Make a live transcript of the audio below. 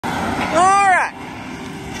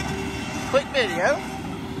quick video.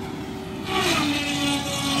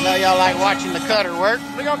 I know y'all like watching the cutter work.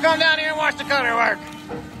 We're gonna come down here and watch the cutter work.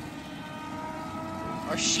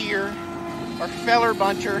 Our shear, our feller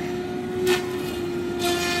buncher,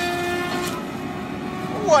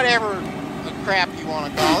 whatever the crap you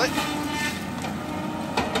want to call it.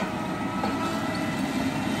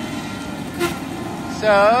 So,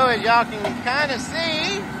 as y'all can kind of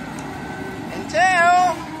see and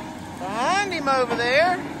tell, behind him over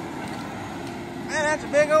there, man, that's a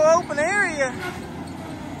big old open area.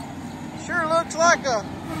 Sure looks like we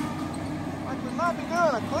might be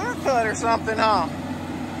doing a clear cut or something, huh?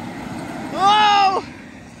 Whoa!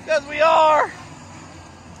 Because we are.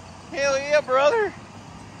 Hell yeah, brother.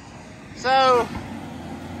 So,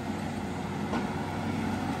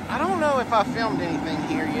 I don't know if I filmed anything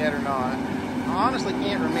here yet or not. I honestly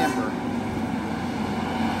can't remember.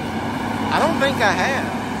 I don't think I have.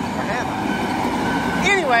 Or have I?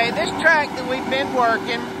 Anyway, this track that we've been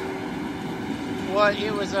working,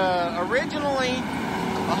 it was originally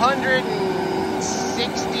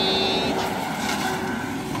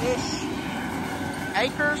 160-ish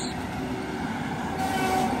acres.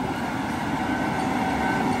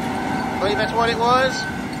 I believe that's what it was.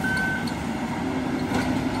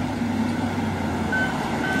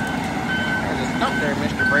 Up there,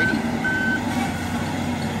 Mr. Brady.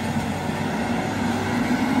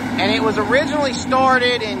 And it was originally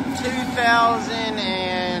started in 2000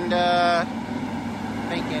 and I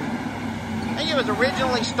think it was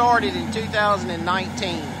originally started in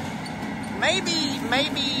 2019. Maybe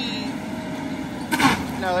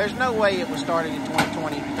no, there's no way it was started in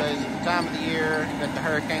 2020 because at the time of the year that the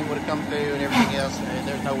hurricane would have come through and everything else,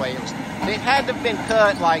 there's no way it was. It had to have been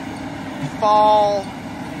cut like fall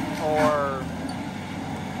or,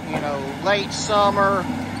 you know, late summer.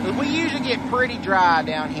 We usually get pretty dry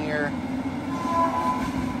down here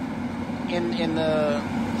in the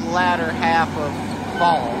latter half of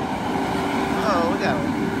fall. Oh, we got a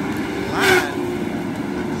line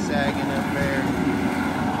sagging up there.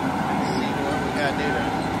 Let's see what we gotta do to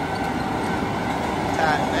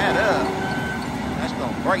tighten that up. That's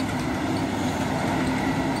gonna break.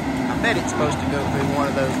 I bet it's supposed to go through one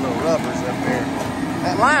of those little rubbers up there.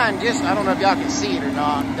 That line just, I don't know if y'all can see it or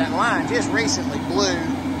not, that line just recently blew,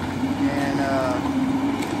 and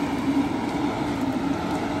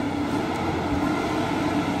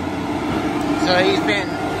so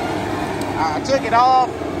I took it off,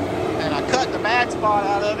 and I cut the bad spot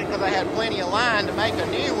out of it because I had plenty of line to make a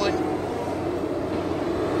new one.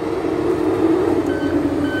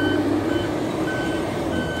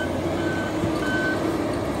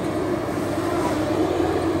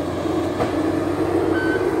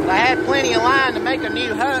 Plenty of line to make a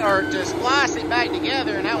new hose, or to splice it back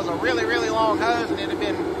together, and that was a really, really long hose, and it had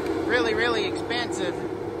been really, really expensive.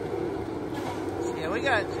 So yeah, we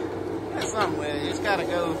got something with it. It's got to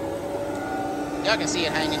go. Y'all can see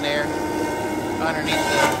it hanging there underneath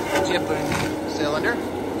the chipping cylinder.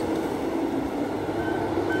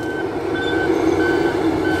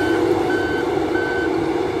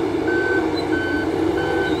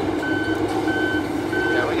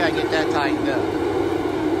 Yeah, we got to get that tightened up.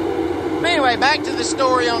 Anyway, back to the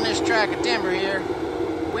story on this track of timber here.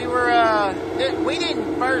 We were, we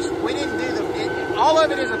didn't do all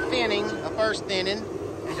of it is a thinning, a first thinning,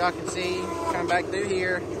 as y'all can see, coming back through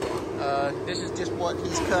here. This is just what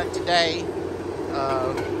he's cut today.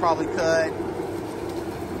 Probably cut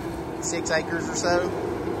 6 acres or so.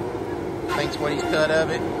 I think's what he's cut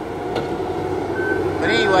of it. But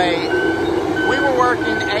anyway, we were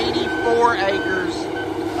working 84 acres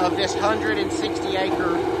of this 160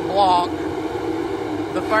 acre block.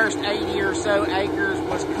 The first 80 or so acres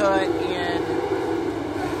was cut in,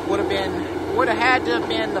 would have had to have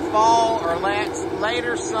been the fall or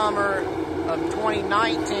later summer of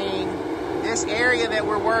 2019. This area that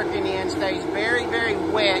we're working in stays very, very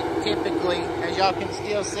wet typically, as y'all can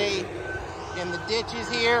still see in the ditches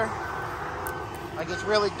here. Like it's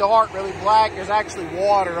really dark, really black. There's actually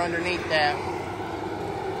water underneath that.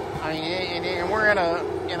 I mean, and we're in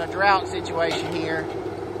a drought situation here,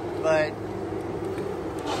 but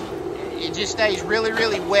it just stays really,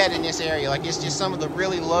 really wet in this area. Like it's just some of the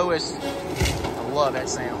really lowest. I love that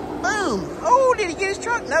sound. Boom! Oh, did he get his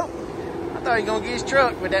truck? Nope. I thought he was gonna get his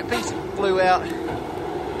truck, but that piece flew out.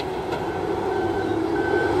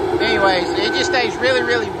 Anyways, it just stays really,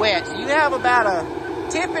 really wet. So you have about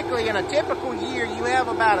typically in a typical year, you have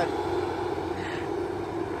about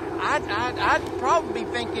I'd probably be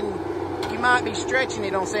thinking you might be stretching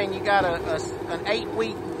it on saying you got an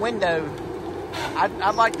 8-week window.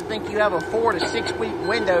 I'd like to think you have a 4 to 6 week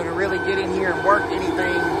window to really get in here and work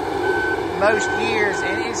anything most years,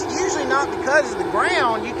 and it's usually not because of the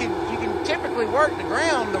ground. You can typically work the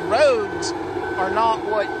ground. The roads are not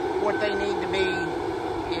what they need to be.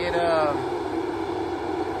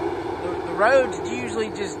 The roads usually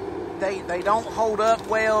just they don't hold up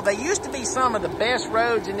well. They used to be some of the best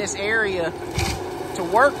roads in this area to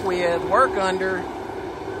work under,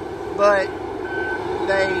 but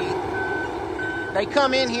they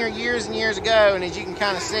come in here years and years ago, and as you can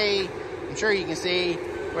kind of see, I'm sure you can see,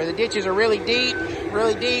 where the ditches are really deep,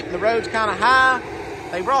 and the road's kind of high.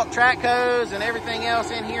 They brought track hose and everything else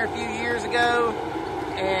in here a few years ago,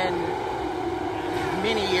 and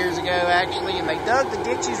many years ago actually, and they dug the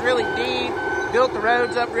ditches really deep, built the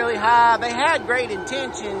roads up really high. They had great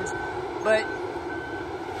intentions, but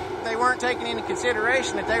they weren't taking into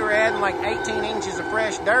consideration that they were adding like 18 inches of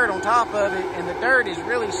fresh dirt on top of it, and the dirt is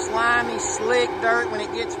really slimy, slick dirt when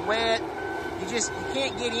it gets wet. You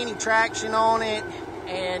can't get any traction on it,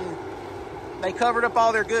 and they covered up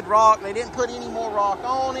all their good rock. They didn't put any more rock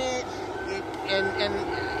on it, and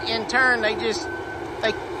in turn they just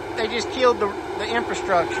killed the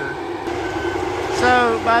infrastructure.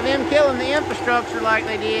 So by them killing the infrastructure like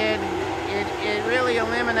they did, it really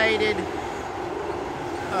eliminated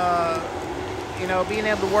being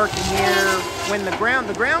able to work in here when the ground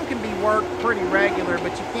can be worked pretty regular,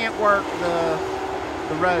 but you can't work the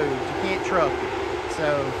roads. You can't truck it.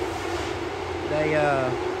 So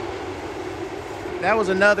that was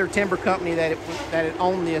another timber company that had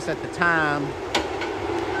owned this at the time.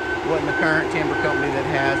 It wasn't the current timber company that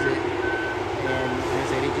has it, and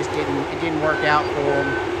as I said, it didn't work out for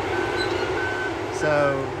them.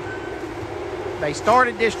 So they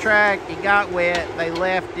started this track, it got wet, they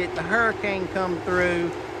left it, the hurricane come through,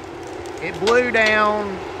 it blew down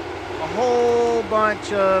a whole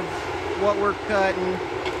bunch of what we're cutting.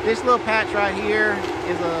 This little patch right here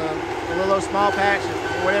is a little small patch.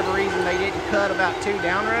 For whatever reason, they didn't cut about 2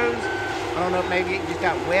 down rows. I don't know if maybe it just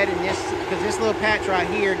got wet in this, because this little patch right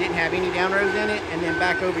here didn't have any down rows in it, and then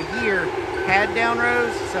back over here had down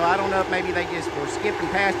rows. So I don't know if maybe they just were skipping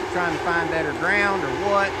past it trying to find better ground or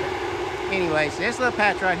what. But anyway, so this little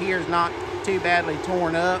patch right here is not too badly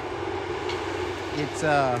torn up. It's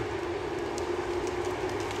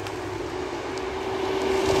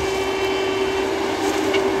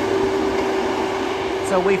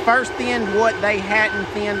so we first thinned what they hadn't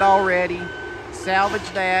thinned already,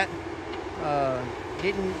 salvaged that.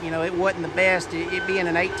 It wasn't the best. It being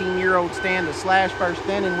an 18-year-old stand of slash first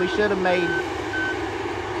thinning, we should have made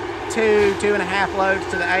 2.5 loads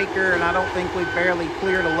to the acre, and I don't think we barely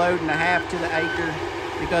cleared a load and a half to the acre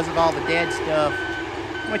because of all the dead stuff,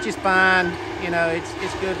 which is fine.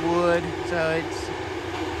 It's good wood, so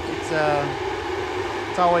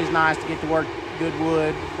it's always nice to get to work good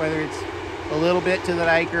wood, whether it's a little bit to the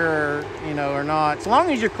acre or not. As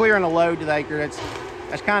long as you're clearing a load to the acre, that's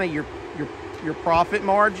kind of your profit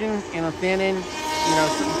margin in a thinning.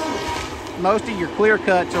 Most of your clear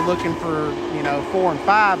cuts are looking for 4 and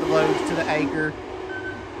 5 loads to the acre.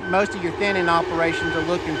 Most of your thinning operations are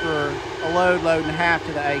looking for a load and a half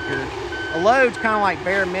to the acre. A load's kind of like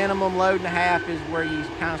bare minimum. Load and a half is where you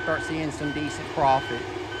kind of start seeing some decent profit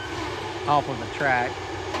off of a track.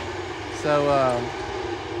 So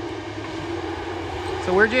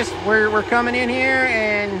we're coming in here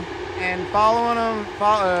and following them.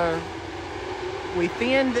 We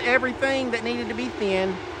thinned everything that needed to be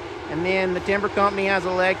thinned, and then the timber company has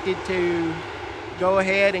elected to go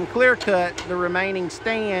ahead and clear cut the remaining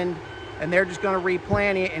stand, and they're just going to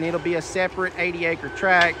replant it, and it'll be a separate 80-acre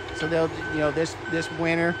tract. So they'll, this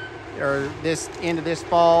winter or this end of this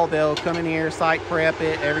fall, they'll come in here, site prep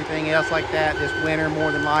it, everything else like that. This winter,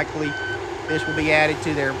 more than likely, this will be added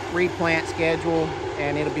to their replant schedule,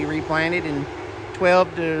 and it'll be replanted in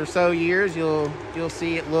 12 to so years. You'll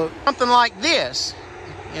see it look something like this.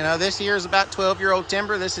 This here is about 12-year-old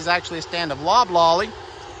timber. This is actually a stand of loblolly.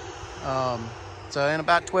 So in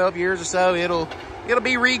about 12 years or so, it'll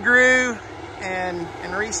be regrew and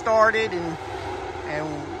restarted, and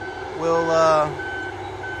we'll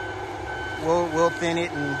thin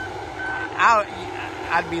it. And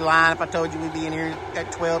I'd be lying if I told you we'd be in here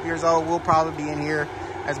at 12 years old. We'll probably be in here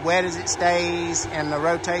as wet as it stays, and the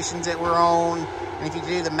rotations that we're on. And if you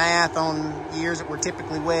do the math on years that were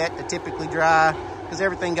typically wet to typically dry, because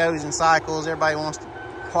everything goes in cycles. Everybody wants to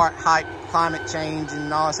hype climate change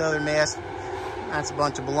and all this other mess. That's a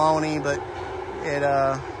bunch of baloney, but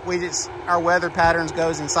our weather patterns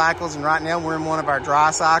goes in cycles, and right now we're in one of our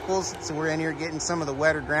dry cycles. So we're in here getting some of the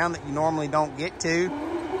wetter ground that you normally don't get to.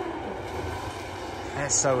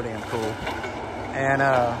 That's so damn cool. And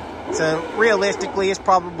so realistically, it's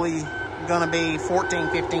probably gonna be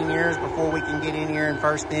 14, 15 years before we can get in here and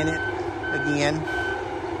first thin it. again.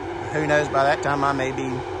 Who knows, by that time I may be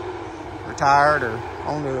retired or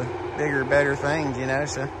on to bigger, better things, you know,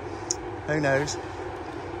 so who knows.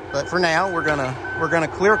 But for now, we're gonna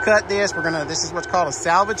clear cut this. This is what's called a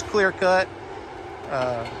salvage clear cut.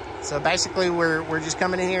 So basically, we're just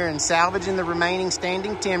coming in here and salvaging the remaining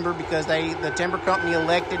standing timber because the timber company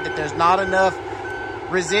elected that there's not enough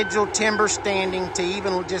residual timber standing to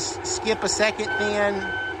even just skip a second thin,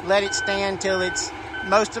 let it stand till it's,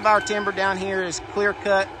 most of our timber down here is clear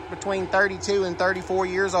cut between 32 and 34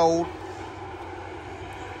 years old.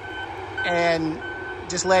 And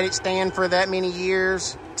just let it stand for that many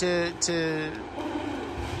years to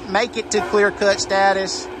make it to clear cut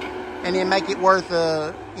status, and then make it worth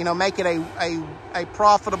make it a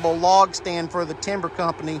profitable log stand for the timber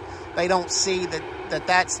company. They don't see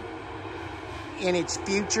that's in its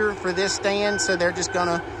future for this stand, so they're just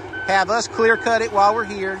gonna have us clear cut it while we're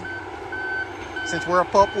here, since we're a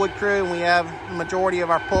pulpwood crew and we have the majority of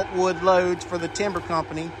our pulpwood loads for the timber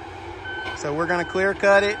company. So we're gonna clear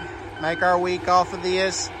cut it, make our week off of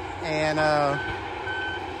this, and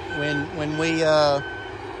when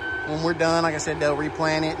we're done, like I said, they'll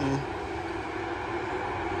replant it, and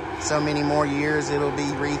so many more years it'll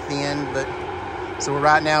be re-thinned. But so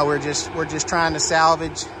right now we're just trying to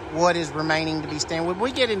salvage what is remaining to be standing. When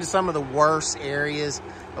we get into some of the worst areas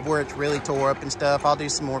of where it's really tore up and stuff, I'll do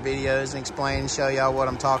some more videos and explain and show y'all what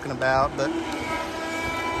I'm talking about. But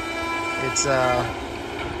it's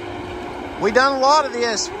we done a lot of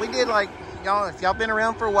this. We did, like, y'all, if y'all been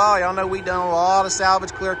around for a while, y'all know we done a lot of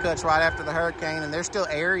salvage clear cuts right after the hurricane, and there's still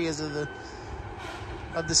areas of the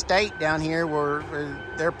state down here where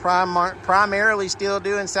they're primarily still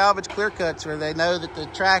doing salvage clear cuts, where they know that the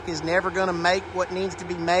track is never going to make what needs to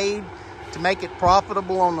be made to make it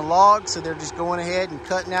profitable on the log. So they're just going ahead and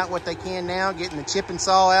cutting out what they can now, getting the chip and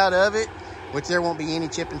saw out of it, which there won't be any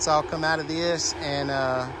chip and saw come out of this, and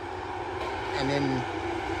then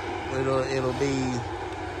it'll be,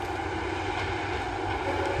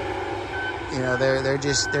 you know, there's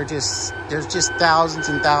just thousands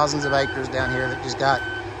and thousands of acres down here that just got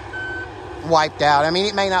wiped out. I mean,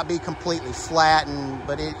 it may not be completely flattened,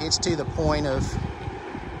 but it's to the point of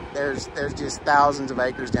there's just thousands of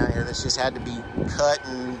acres down here that's just had to be cut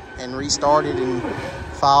and restarted and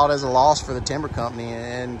filed as a loss for the timber company.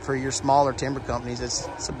 And for your smaller timber companies,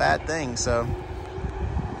 it's a bad thing. So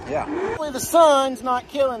yeah, hopefully the sun's not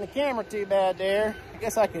killing the camera too bad there. I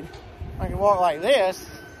guess I could walk like this.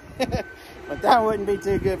 But that wouldn't be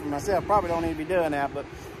too good for myself. Probably don't need to be doing that, but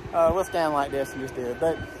we'll stand like this and just do it.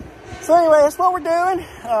 But so anyway, that's what we're doing.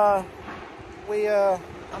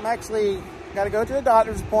 I'm actually got to go to a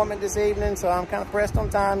doctor's appointment this evening, so I'm kind of pressed on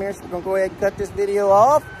time here. So we're gonna go ahead and cut this video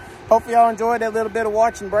off. Hopefully y'all enjoyed that little bit of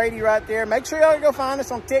watching Brady right there. Make sure y'all go find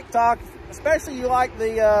us on TikTok, especially you like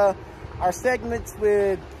the our segments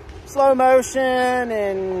with slow motion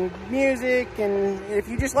and music, and if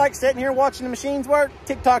you just like sitting here watching the machines work,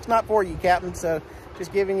 TikTok's not for you, Captain. So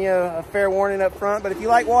just giving you a fair warning up front. But if you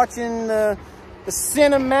like watching the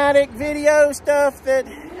cinematic video stuff, that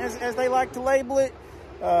as they like to label it,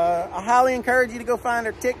 I highly encourage you to go find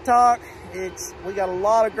our TikTok. We got a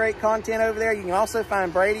lot of great content over there. You can also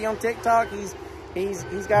find Brady on TikTok.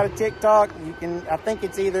 He's got a TikTok. I think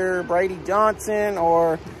it's either Brady Johnson,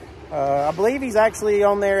 or I believe he's actually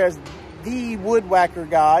on there as the Woodwhacker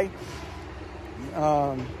Guy.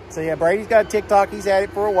 So yeah, Brady's got a TikTok. He's had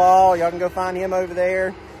it for a while. Y'all can go find him over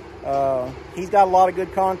there. He's got a lot of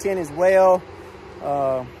good content as well.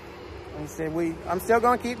 Like I said, I'm still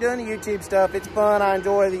going to keep doing the YouTube stuff. It's fun. I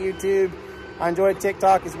enjoy the YouTube. I enjoy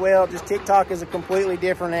TikTok as well. Just TikTok is a completely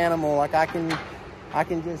different animal. Like I can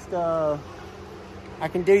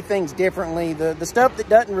do things differently. The stuff that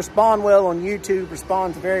doesn't respond well on YouTube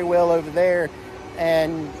responds very well over there.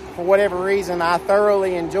 And for whatever reason, I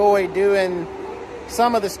thoroughly enjoy doing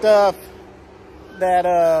some of the stuff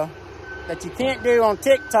that you can't do on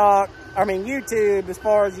YouTube, as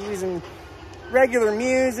far as using regular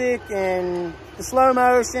music and the slow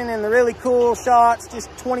motion and the really cool shots, just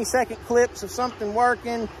 20-second clips of something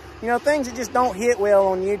working. You know, things that just don't hit well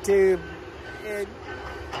on YouTube. It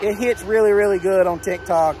hits really, really good on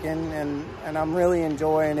TikTok, and I'm really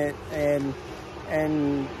enjoying it. And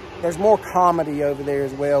there's more comedy over there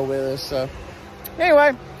as well with us. So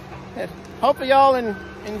anyway, hopefully y'all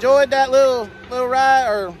enjoyed that little ride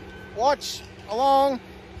or watch along,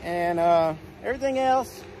 and everything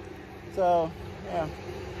else. So yeah,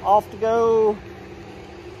 off to go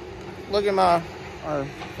look at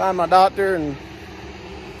find my doctor and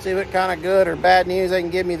see what kind of good or bad news they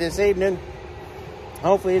can give me this evening.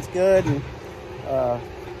 Hopefully it's good, and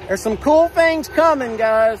there's some cool things coming,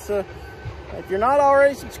 guys. So If you're not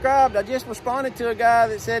already subscribed, I just responded to a guy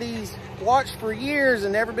that said he's watched for years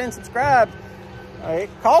and never been subscribed. It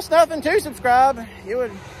costs nothing to subscribe.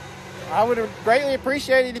 I would greatly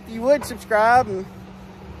appreciate it if you would subscribe,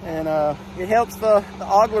 and it helps the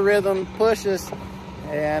algorithm push us.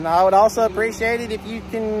 And I would also appreciate it if you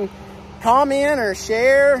can comment or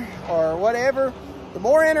share or whatever. The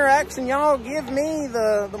more interaction y'all give me,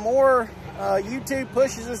 the more YouTube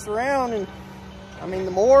pushes us around, and I mean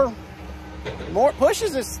the more it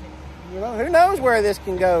pushes us. You know, who knows where this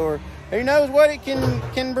can go, or who knows what it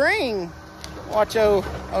can bring. Watch old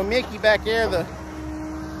Mickey back there, the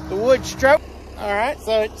wood stroke. All right,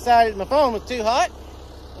 so it decided my phone was too hot,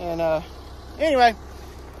 and anyway,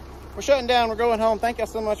 we're shutting down. We're going home. Thank y'all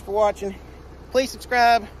so much for watching. Please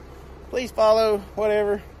subscribe. Please follow.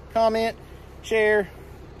 Whatever. Comment. Share.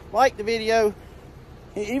 Like the video.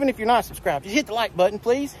 Even if you're not subscribed, just hit the like button,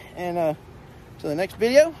 please. And till the next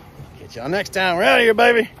video, catch y'all next time. We're out of here,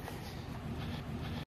 baby.